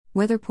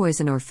Whether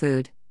poison or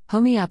food,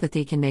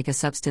 homeopathy can make a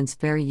substance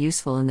very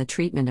useful in the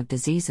treatment of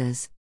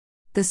diseases.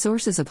 The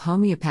sources of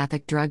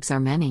homeopathic drugs are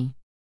many.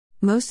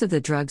 Most of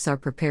the drugs are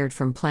prepared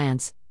from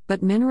plants,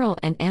 but mineral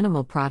and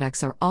animal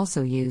products are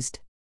also used.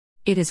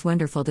 It is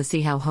wonderful to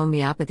see how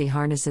homeopathy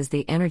harnesses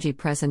the energy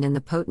present in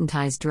the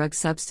potentized drug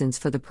substance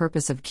for the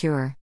purpose of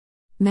cure.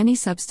 Many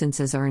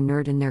substances are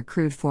inert in their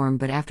crude form,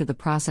 but after the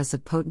process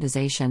of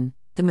potentization,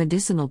 the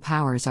medicinal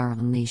powers are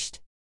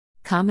unleashed.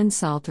 Common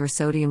salt or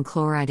sodium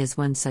chloride is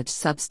one such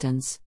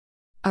substance.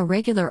 A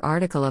regular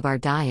article of our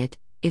diet,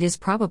 it is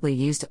probably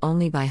used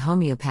only by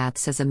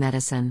homeopaths as a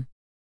medicine.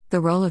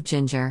 The role of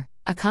ginger,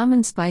 a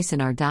common spice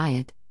in our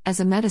diet, as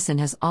a medicine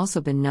has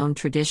also been known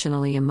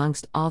traditionally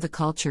amongst all the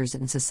cultures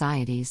and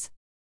societies.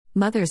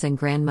 Mothers and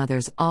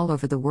grandmothers all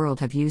over the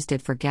world have used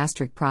it for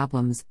gastric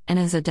problems and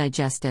as a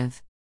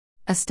digestive.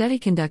 A study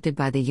conducted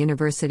by the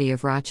University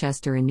of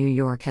Rochester in New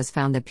York has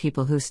found that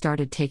people who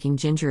started taking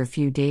ginger a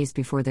few days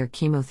before their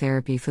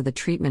chemotherapy for the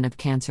treatment of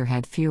cancer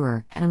had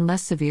fewer and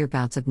less severe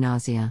bouts of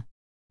nausea.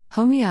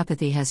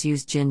 Homeopathy has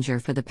used ginger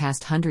for the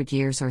past 100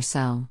 years or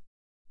so.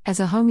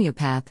 As a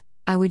homeopath,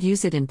 I would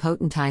use it in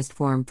potentized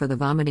form for the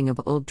vomiting of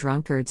old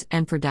drunkards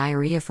and for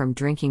diarrhea from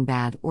drinking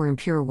bad or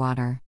impure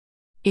water.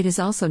 It is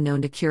also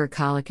known to cure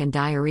colic and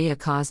diarrhea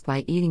caused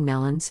by eating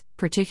melons,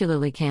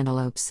 particularly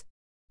cantaloupes.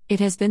 It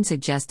has been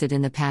suggested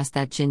in the past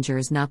that ginger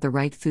is not the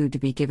right food to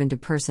be given to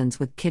persons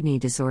with kidney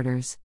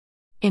disorders.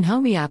 In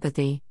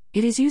homeopathy,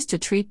 it is used to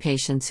treat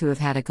patients who have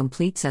had a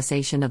complete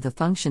cessation of the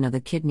function of the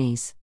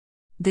kidneys.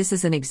 This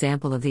is an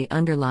example of the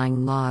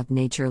underlying law of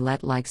nature: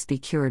 let likes be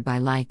cured by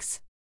likes.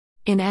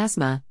 In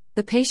asthma,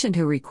 the patient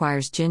who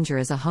requires ginger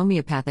as a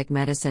homeopathic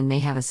medicine may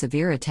have a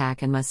severe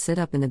attack and must sit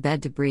up in the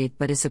bed to breathe,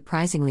 but is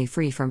surprisingly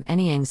free from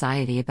any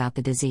anxiety about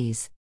the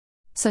disease.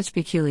 Such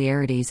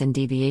peculiarities and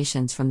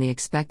deviations from the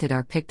expected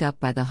are picked up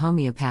by the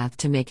homeopath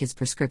to make his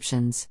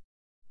prescriptions.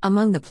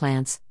 Among the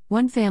plants,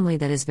 one family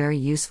that is very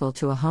useful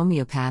to a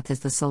homeopath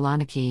is the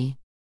Solanaceae.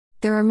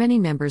 There are many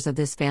members of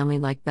this family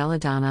like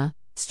belladonna,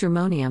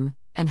 stramonium,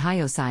 and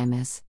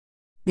hyoscyamus.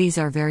 These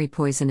are very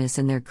poisonous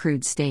in their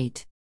crude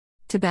state.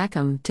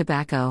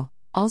 Tobacco,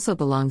 also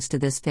belongs to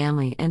this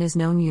family and is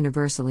known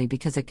universally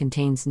because it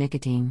contains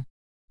nicotine.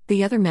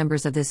 The other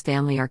members of this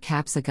family are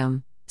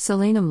capsicum,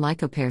 Solanum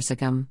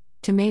lycopersicum,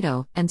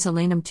 tomato, and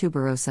Solanum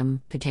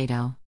tuberosum,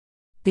 potato.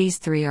 These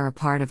three are a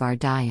part of our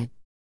diet.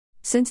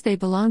 Since they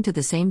belong to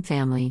the same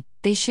family,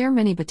 they share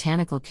many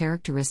botanical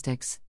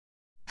characteristics.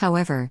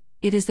 However,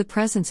 it is the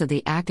presence of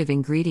the active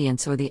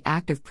ingredients or the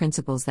active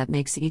principles that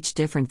makes each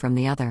different from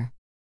the other.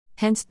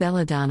 Hence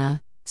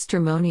belladonna,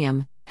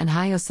 stramonium, and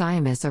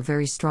hyoscyamus are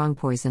very strong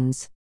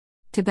poisons.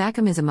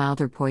 Tobacco is a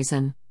milder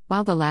poison,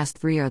 while the last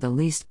three are the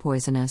least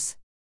poisonous.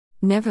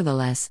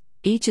 Nevertheless,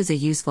 each is a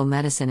useful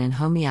medicine in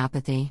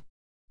homeopathy.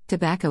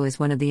 Tobacco is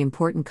one of the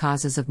important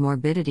causes of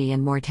morbidity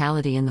and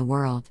mortality in the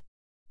world.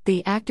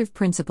 The active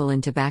principle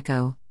in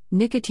tobacco,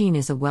 nicotine,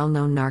 is a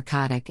well-known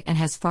narcotic and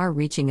has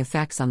far-reaching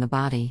effects on the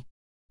body.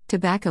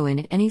 Tobacco in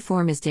any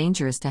form is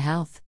dangerous to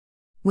health.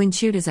 When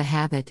chewed as a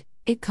habit,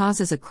 it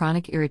causes a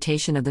chronic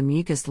irritation of the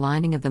mucous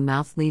lining of the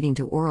mouth, leading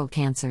to oral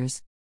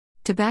cancers.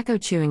 Tobacco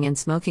chewing and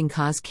smoking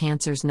cause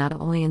cancers not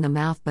only in the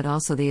mouth but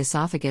also the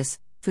esophagus,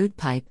 food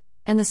pipe,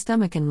 and the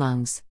stomach and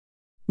lungs.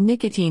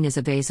 Nicotine is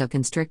a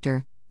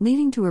vasoconstrictor,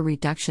 leading to a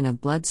reduction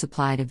of blood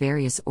supply to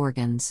various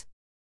organs.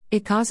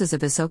 It causes a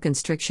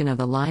vasoconstriction of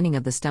the lining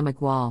of the stomach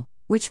wall,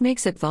 which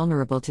makes it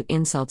vulnerable to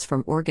insults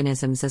from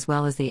organisms as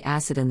well as the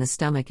acid in the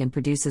stomach, and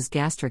produces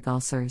gastric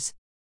ulcers.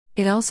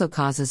 It also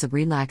causes a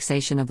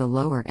relaxation of the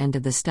lower end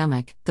of the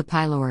stomach, the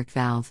pyloric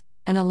valve,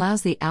 and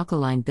allows the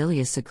alkaline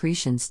bilious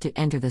secretions to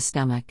enter the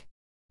stomach.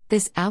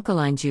 This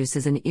alkaline juice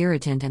is an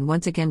irritant and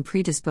once again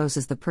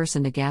predisposes the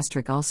person to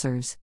gastric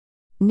ulcers.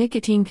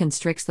 Nicotine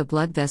constricts the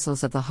blood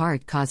vessels of the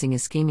heart, causing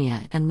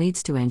ischemia and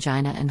leads to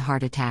angina and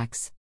heart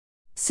attacks.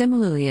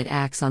 Similarly, it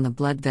acts on the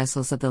blood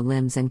vessels of the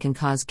limbs and can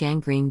cause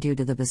gangrene due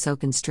to the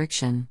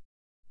vasoconstriction.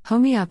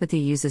 Homeopathy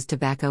uses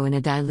tobacco in a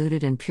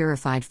diluted and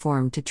purified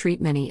form to treat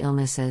many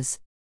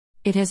illnesses.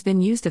 It has been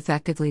used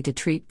effectively to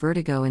treat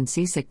vertigo and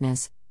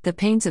seasickness, the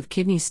pains of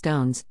kidney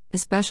stones,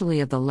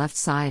 especially of the left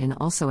side, and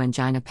also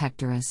angina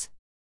pectoris.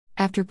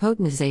 After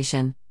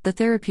potentization, the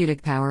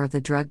therapeutic power of the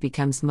drug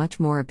becomes much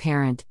more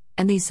apparent,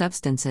 and these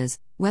substances,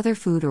 whether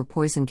food or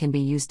poison, can be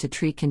used to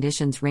treat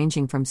conditions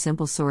ranging from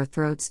simple sore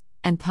throats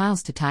and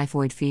piles to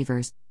typhoid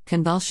fevers,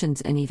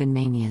 convulsions, and even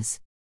manias.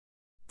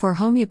 For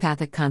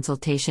homeopathic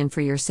consultation for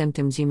your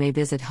symptoms, you may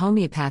visit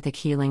Homeopathic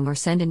Healing or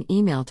send an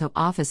email to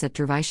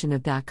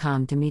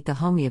office@dervisionov.com to meet the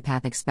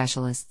homeopathic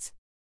specialists.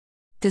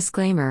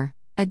 Disclaimer: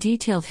 a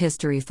detailed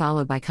history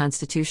followed by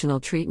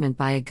constitutional treatment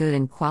by a good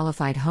and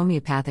qualified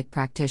homeopathic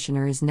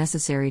practitioner is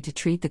necessary to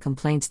treat the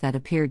complaints that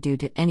appear due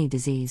to any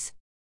disease.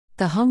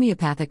 The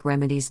homeopathic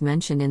remedies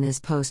mentioned in this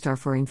post are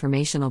for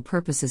informational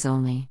purposes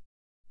only.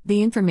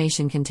 The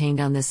information contained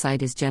on this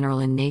site is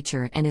general in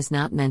nature and is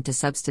not meant to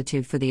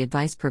substitute for the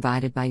advice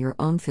provided by your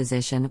own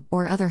physician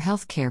or other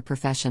healthcare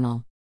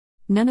professional.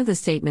 None of the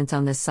statements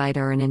on this site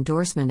are an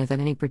endorsement of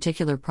any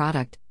particular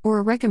product, or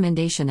a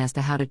recommendation as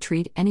to how to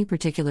treat any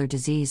particular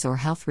disease or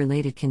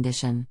health-related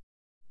condition.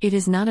 It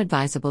is not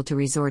advisable to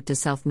resort to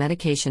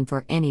self-medication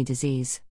for any disease.